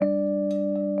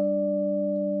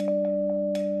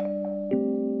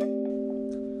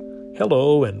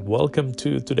Hello and welcome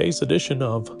to today's edition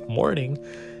of Morning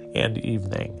and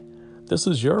Evening. This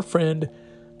is your friend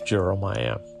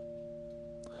Jeremiah.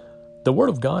 The Word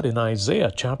of God in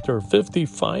Isaiah chapter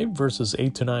 55 verses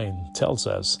 8 to 9 tells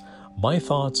us, "My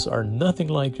thoughts are nothing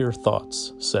like your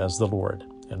thoughts, says the Lord,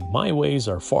 and my ways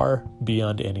are far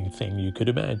beyond anything you could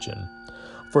imagine.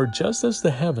 For just as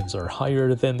the heavens are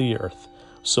higher than the earth,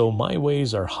 so my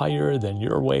ways are higher than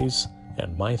your ways,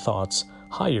 and my thoughts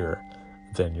higher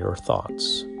than your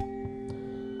thoughts."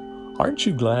 Aren't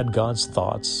you glad God's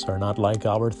thoughts are not like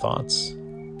our thoughts?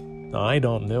 I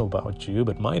don't know about you,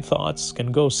 but my thoughts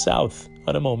can go south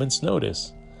at a moment's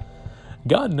notice.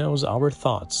 God knows our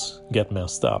thoughts get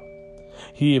messed up.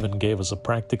 He even gave us a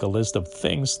practical list of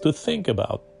things to think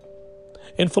about.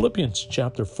 In Philippians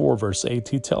chapter 4 verse 8,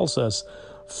 he tells us,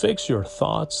 "Fix your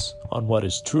thoughts on what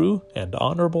is true and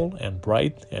honorable and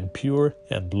bright and pure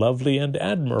and lovely and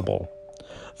admirable.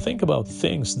 Think about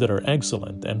things that are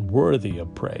excellent and worthy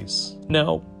of praise."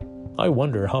 Now, I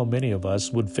wonder how many of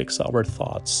us would fix our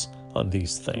thoughts on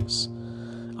these things.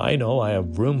 I know I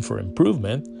have room for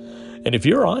improvement, and if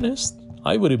you're honest,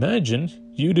 I would imagine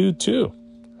you do too.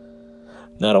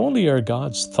 Not only are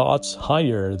God's thoughts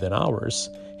higher than ours,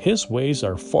 His ways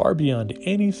are far beyond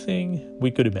anything we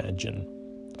could imagine.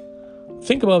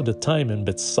 Think about the time in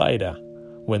Bethsaida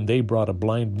when they brought a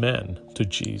blind man to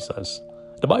Jesus.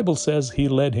 The Bible says He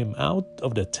led him out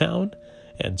of the town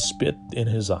and spit in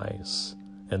his eyes.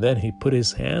 And then He put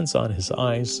His hands on his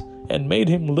eyes and made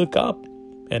him look up,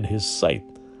 and his sight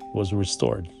was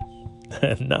restored.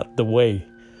 Not the way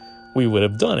we would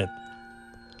have done it.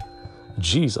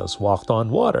 Jesus walked on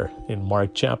water in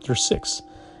Mark chapter 6,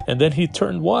 and then He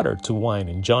turned water to wine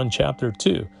in John chapter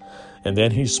 2, and then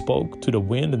He spoke to the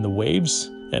wind and the waves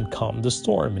and calmed the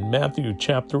storm in Matthew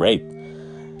chapter 8.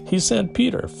 He sent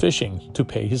Peter fishing to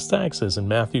pay his taxes in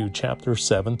Matthew chapter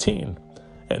 17.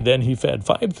 And then He fed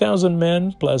 5,000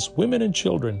 men plus women and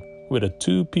children with a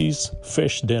 2-piece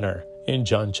fish dinner in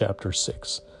John chapter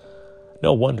 6.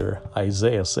 No wonder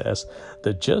Isaiah says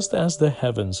that just as the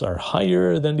heavens are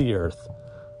higher than the earth,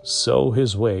 so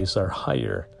His ways are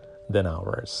higher than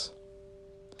ours.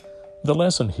 The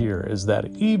lesson here is that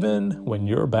even when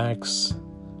your backs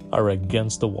are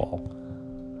against the wall,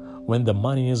 when the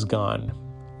money is gone,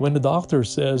 when the doctor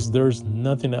says there's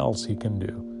nothing else he can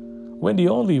do, when the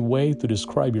only way to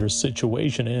describe your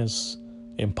situation is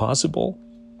impossible,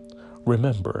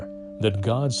 remember that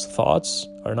God's thoughts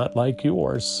are not like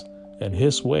yours, and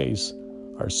His ways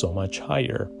are so much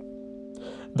higher.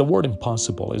 The word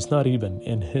impossible is not even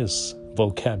in His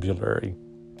vocabulary.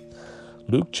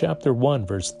 Luke chapter 1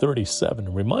 verse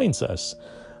 37 reminds us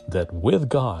that with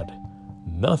God,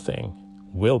 nothing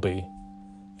will be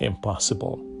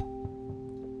impossible.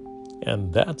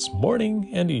 And that's Morning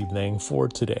and Evening for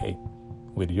today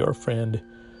with your friend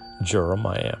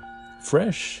Jeremiah.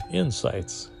 Fresh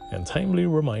insights and timely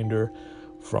reminder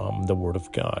from the Word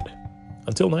of God.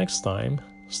 Until next time,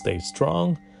 stay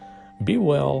strong, be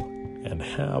well, and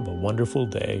have a wonderful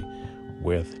day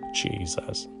with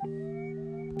Jesus.